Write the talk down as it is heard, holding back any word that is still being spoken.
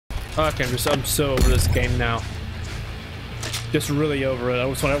Okay, I'm so over this game now. Just really over it. I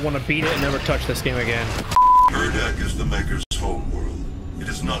want to beat it and never touch this game again. Urdak is the Maker's homeworld. It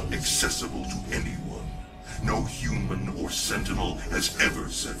is not accessible to anyone. No human or sentinel has ever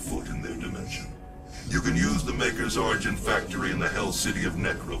set foot in their dimension. You can use the Maker's origin factory in the Hell City of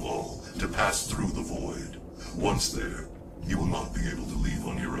Necrovol to pass through the void. Once there, you will not be able to leave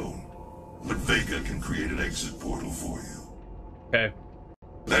on your own. But Vega can create an exit portal for you. Okay.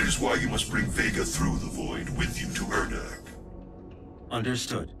 That is why you must bring Vega through the void with you to Urdak.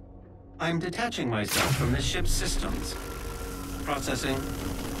 Understood. I'm detaching myself from this ship's systems. Processing.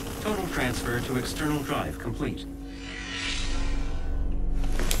 Total transfer to external drive complete.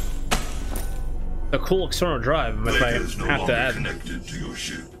 A cool external drive. If I Vega is no have to longer add. connected to your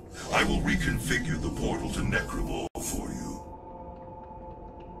ship. I will reconfigure the portal to Necrovol for you.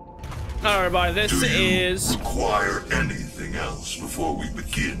 Alright, everybody, this Do you is... require anything else before we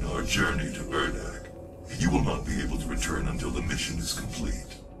begin our journey to Urdak? You will not be able to return until the mission is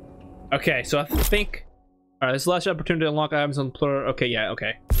complete. Okay, so I think... Alright, this is the last opportunity to unlock items on the plural. Okay, yeah,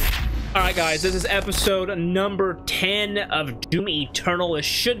 okay. Alright, guys, this is episode number 10 of Doom Eternal. This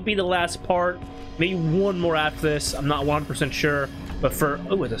should be the last part. Maybe one more after this. I'm not 100% sure. But for...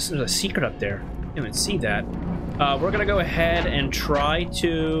 Oh, there's a secret up there. I didn't even see that. We're gonna go ahead and try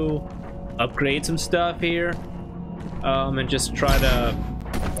to upgrade some stuff here. And just try to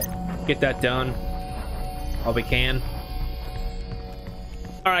get that done all we can.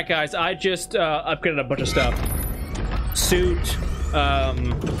 Alright, guys, I just upgraded a bunch of stuff. Suit,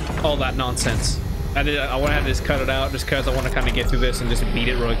 all that nonsense. I want to have this cut it out just because I want to kind of get through this and just beat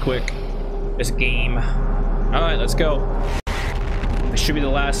it really quick. This game. Alright, let's go. This should be the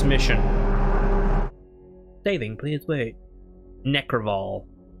last mission. Saving, please wait. Necrovol.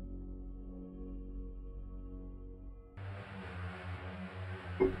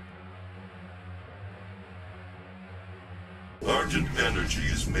 Argent energy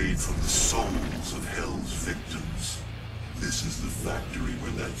is made from the souls of Hell's victims. This is the factory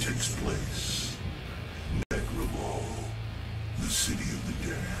where that takes place. Necrovol, the city of the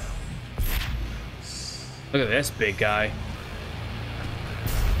damned. Look at this big guy.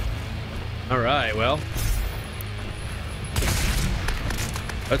 Alright, well.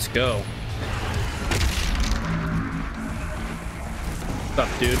 Let's go. What's up,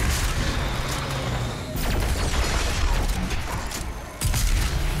 dude?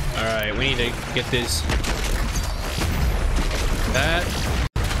 Alright, we need to get this. That.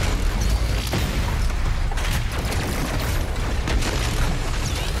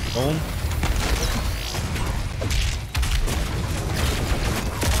 Boom.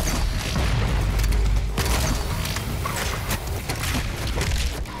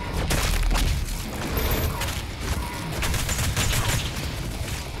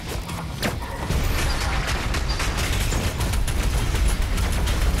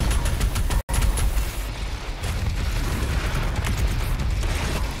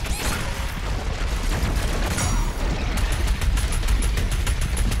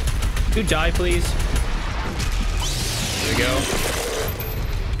 Dude, die, please. There we go.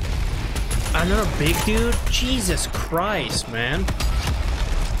 Another big dude? Jesus Christ, man.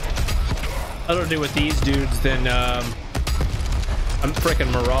 I'd do with these dudes than, I'm freaking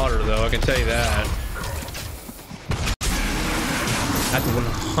Marauder, though, I can tell you that. That's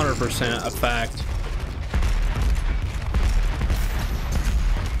 100% a fact.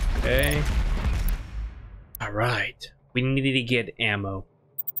 Okay. Alright. We need to get ammo.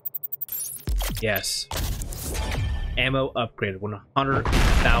 Yes. Ammo upgraded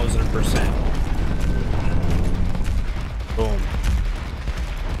 100,000%. Boom.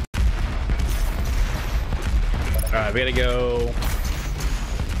 Alright, we gotta go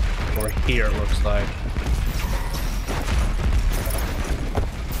over here, it looks like.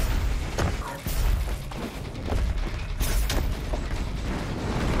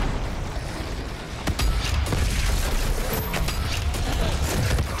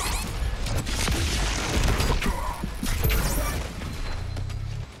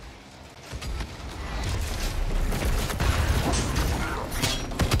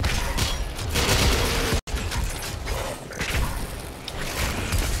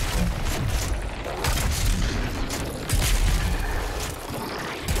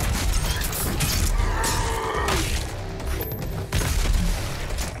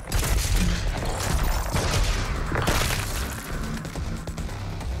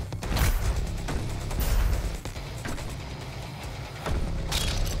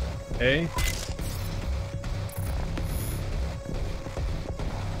 Okay.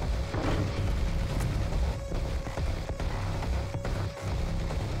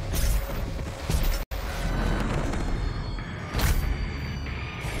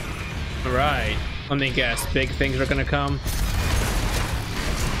 Let me guess, big things are gonna come.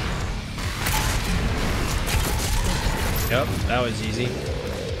 Yep, that was easy.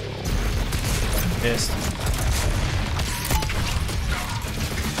 Missed.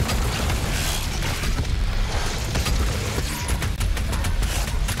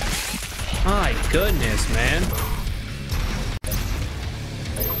 My goodness, man.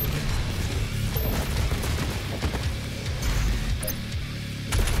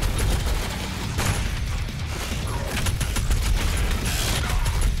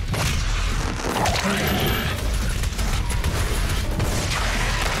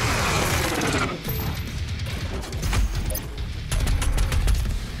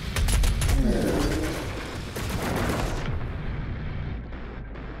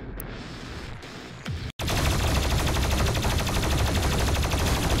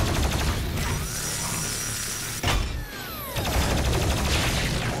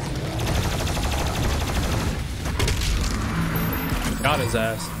 Got his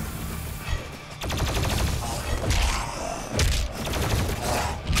ass.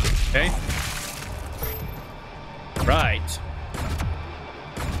 Okay. Right.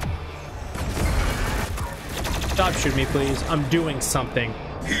 Stop shooting me, please. I'm doing something.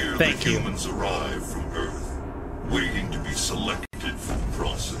 Here Thank the you. humans arrive from Earth, waiting to be selected for the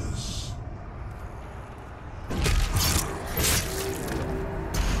process.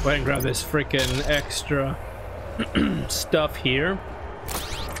 Go ahead and grab this freaking extra stuff here.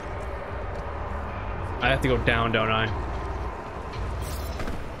 I have to go down, don't I?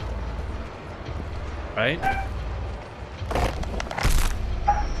 Right?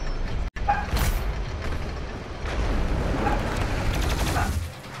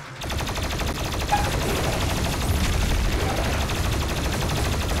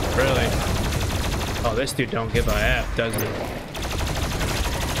 Really? Oh, this dude don't give a F, does he?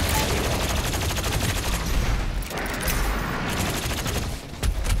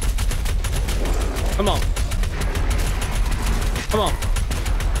 Come on. Come on.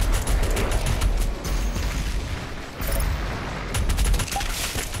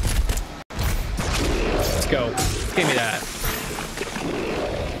 Let's go. Give me that.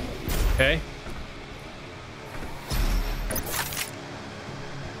 Okay.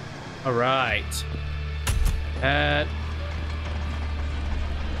 All right. That.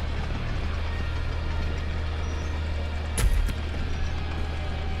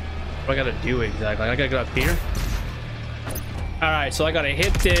 What I gotta do exactly? I gotta go up here. All right, so I gotta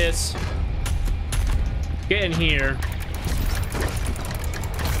hit this, get in here,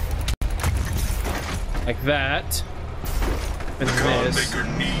 like that, and The this.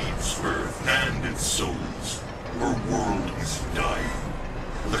 Godmaker needs Earth and its souls. Her world is dying.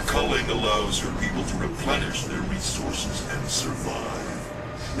 The culling allows her people to replenish their resources and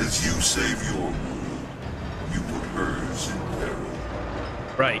survive. As you save your world, you put hers in peril.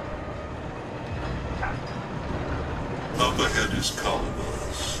 Right. Up ahead is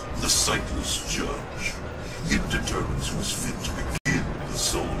Calibas, the sightless judge. It determines who's fit to begin the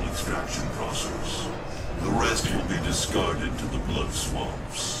soul extraction process. The rest will be discarded to the blood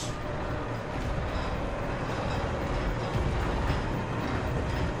swamps.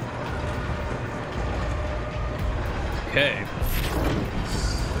 Okay.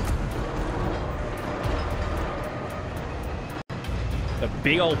 The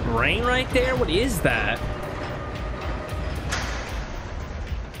big old brain right there? What is that?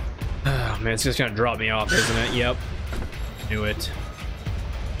 Oh man, it's just gonna drop me off, isn't it? Yep. Knew it.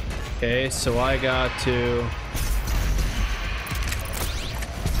 Okay, so I got to...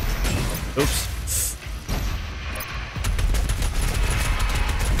 Oops.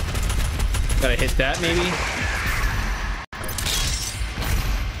 Gotta hit that maybe?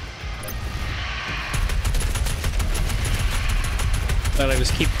 Gotta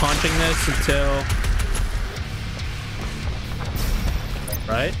just keep punching this until...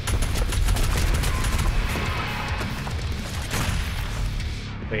 Right?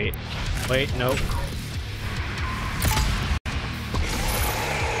 Wait, nope.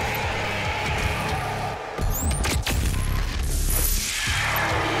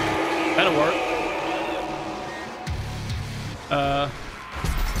 That'll work.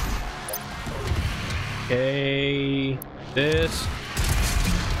 Okay, this,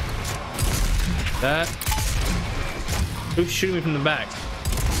 that. Who's shooting me from the back?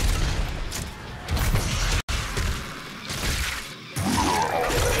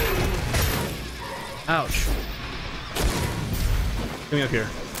 Ouch. Get me up here.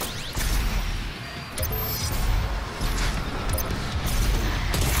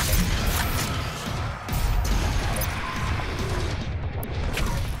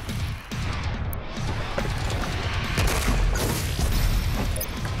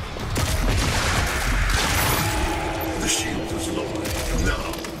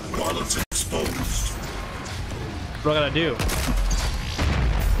 Balance exposed. What do I gotta do?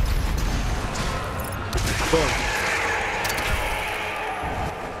 Boom.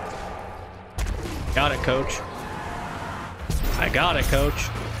 Got it, coach. I got it, coach.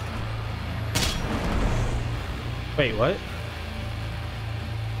 Wait, what?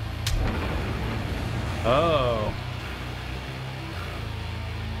 Oh.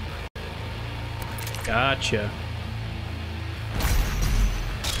 Gotcha.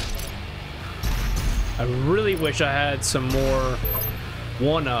 I really wish I had some more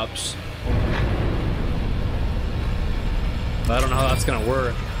one-ups. But I don't know how that's gonna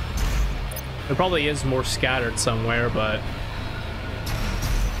work. There probably is more scattered somewhere, but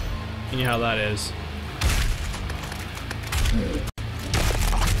you know how that is.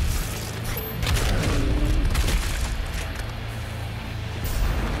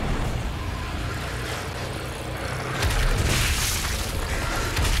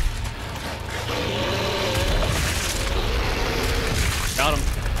 Got him.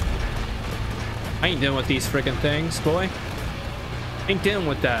 I ain't dealing with these freaking things, boy. Ain't dealing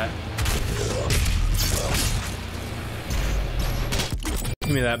with that.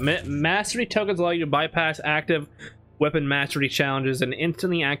 Give me that. Mastery tokens allow you to bypass active weapon mastery challenges and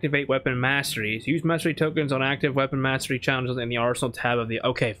instantly activate weapon masteries. Use mastery tokens on active weapon mastery challenges in the arsenal tab of the...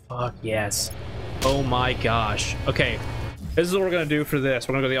 Okay, fuck yes. Oh my gosh. Okay, this is what we're gonna do for this.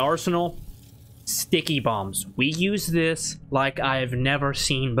 We're gonna go to the arsenal. Sticky bombs. We use this like I've never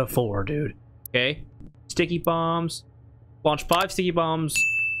seen before, dude. Okay? Sticky bombs. Launch 5 sticky bombs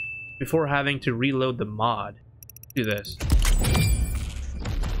before having to reload the mod. Do this.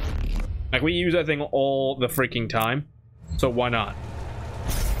 Like, we use that thing all the freaking time, so why not?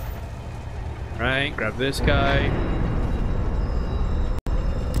 Right, grab this guy.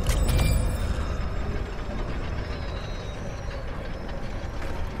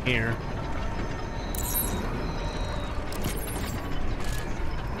 Here.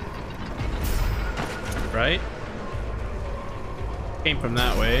 Right? Came from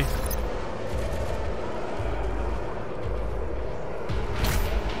that way.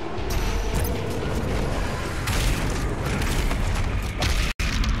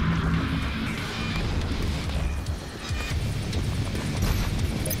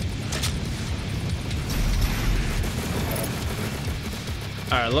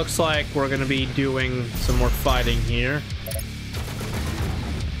 Alright, looks like we're gonna be doing some more fighting here.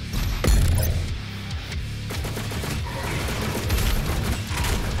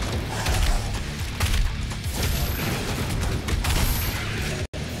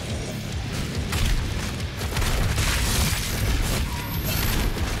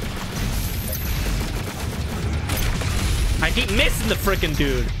 I keep missing the frickin'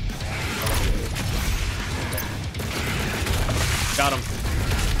 dude. Got him.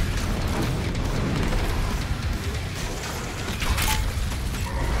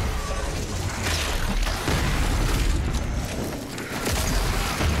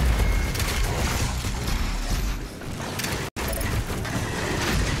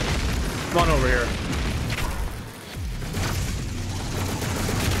 Come on over here.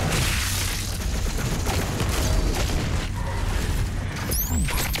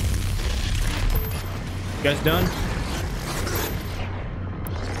 You guys done?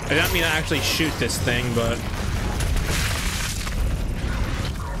 I didn't mean to actually shoot this thing, but...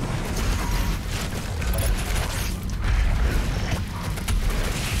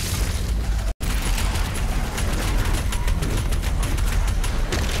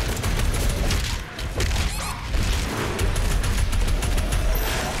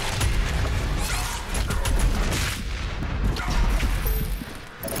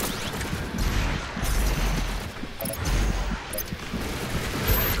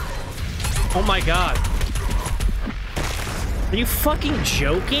 Oh my god. Are you fucking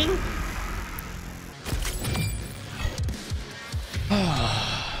joking?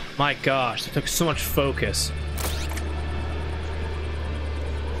 Oh my gosh, it took so much focus.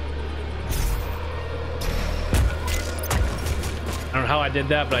 I don't know how I did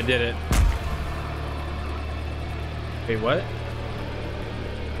that, but I did it. Wait, what?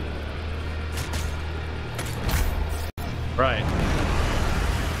 Right.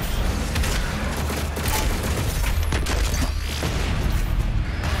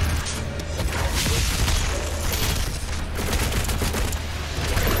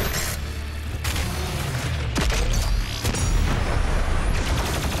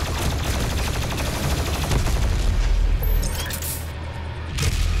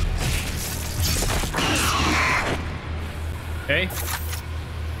 Okay.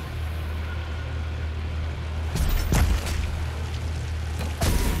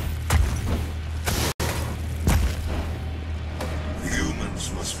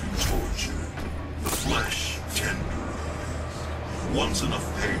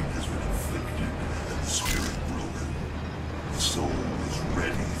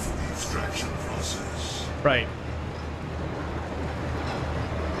 extraction process. Right.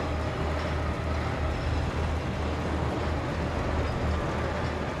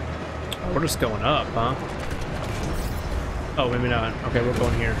 We're just going up, huh? Oh, maybe not. Okay, we're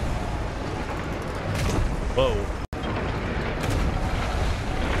going here. Whoa.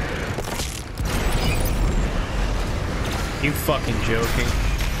 You fucking joking?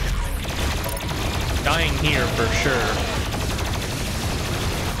 Dying here for sure.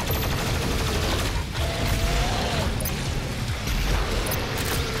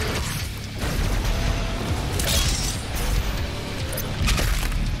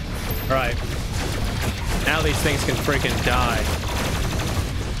 Alright. Now these things can freaking die.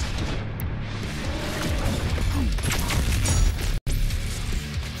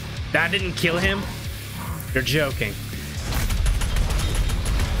 That didn't kill him? You're joking.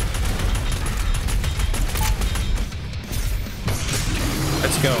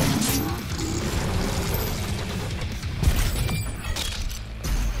 Let's go.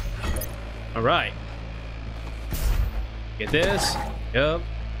 All right. Get this. Yup.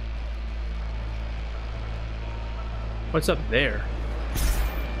 What's up there?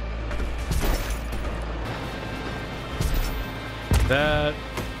 That.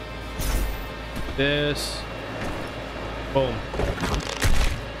 This. Boom.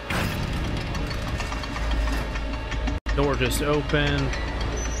 Door just open.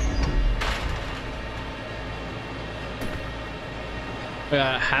 We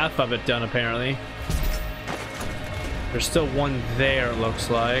got half of it done apparently. There's still one there, it looks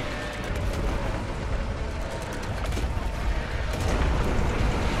like.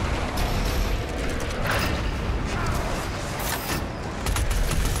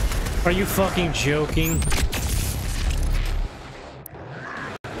 Are you fucking joking?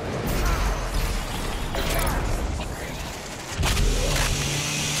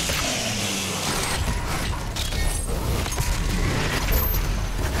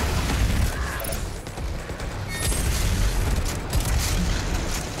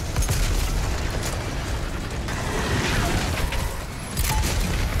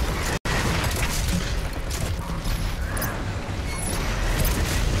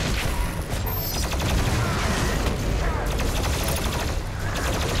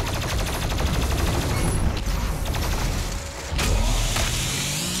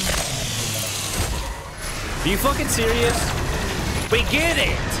 Are you fucking serious? We get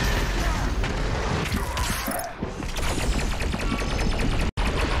it!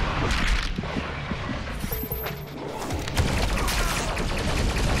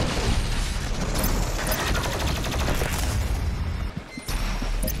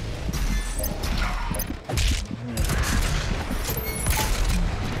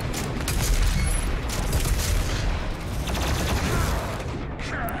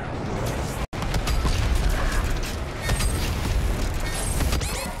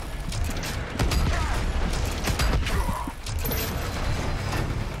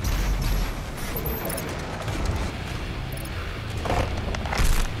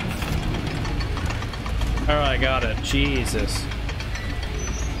 Alright, got it. Jesus.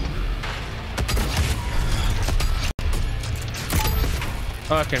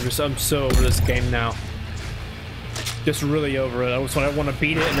 Okay, I'm so over this game now. Just really over it. I want to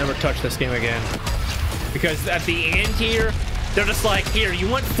beat it and never touch this game again. Because at the end here, they're just like, here, you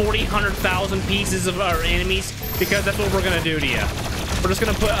want 1,000 pieces of our enemies? Because that's what we're gonna do to you. We're just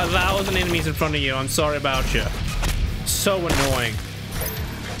gonna put 1,000 enemies in front of you. I'm sorry about you. So annoying.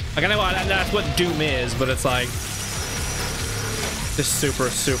 Like, I know that's what Doom is, but it's like just super,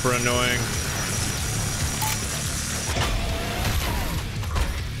 super annoying.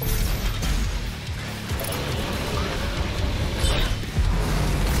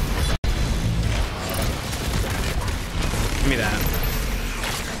 Give me that.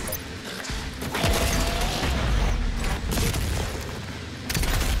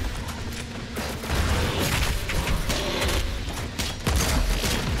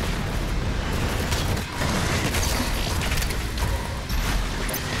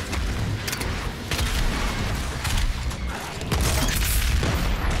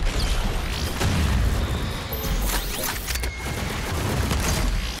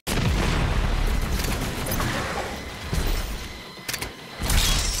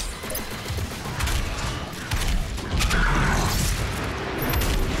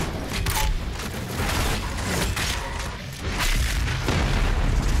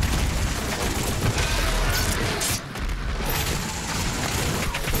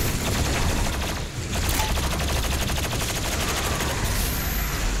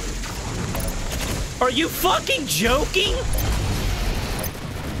 Are you fucking joking?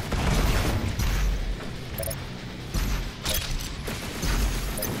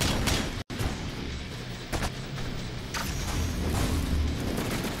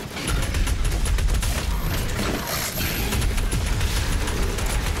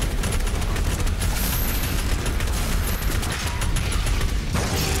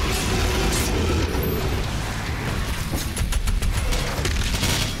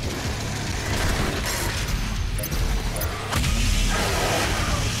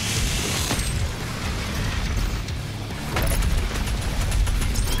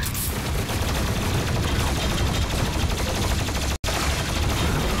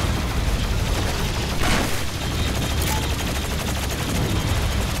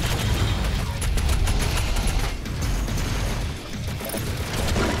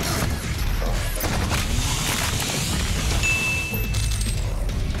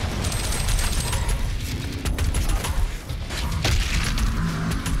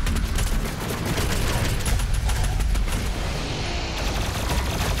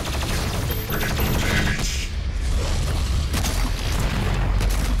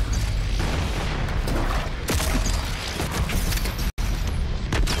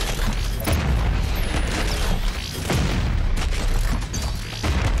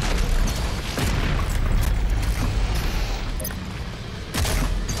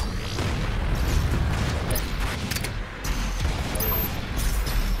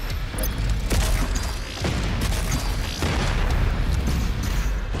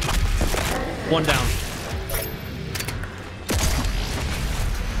 One down.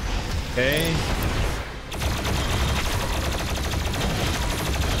 Okay.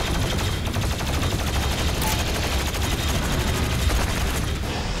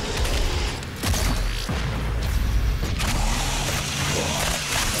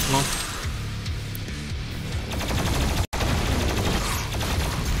 Come on.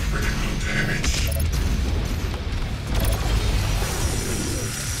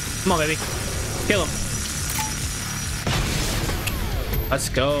 Come on, baby. Kill him. Let's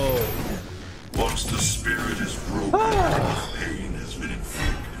go. Once the spirit is broken, pain has been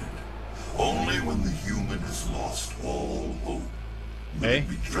inflicted. Only when the human has lost all hope will it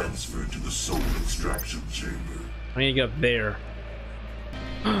be transferred to the soul extraction chamber. I need to get up there.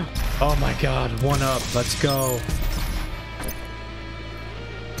 Oh my god, one up. Let's go.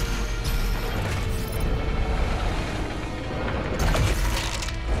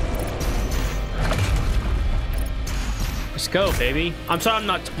 Let's go, baby. I'm sorry I'm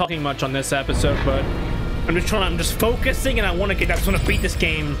not talking much on this episode, but I'm just focusing, and I just want to beat this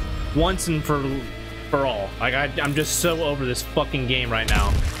game once and for all. Like I'm just so over this fucking game right now.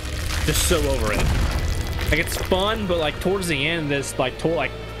 Just so over it. Like, it's fun, but like towards the end, this like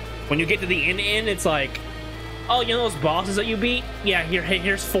when you get to the end, it's like, oh, you know those bosses that you beat? Yeah,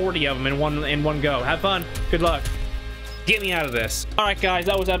 here's 40 of them in one go. Have fun. Good luck. Get me out of this. All right, guys,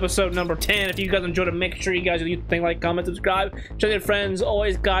 that was episode number 10. If you guys enjoyed it, make sure you guys do the thing, like, comment, subscribe, share with your friends.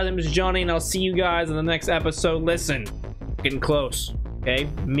 Always, guys, my name is Johnny, and I'll see you guys in the next episode. Listen, getting close. Okay,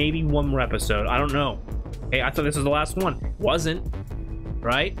 maybe one more episode. I don't know. Okay, I thought this was the last one. It wasn't.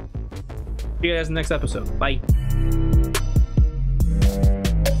 Right? See you guys in the next episode. Bye.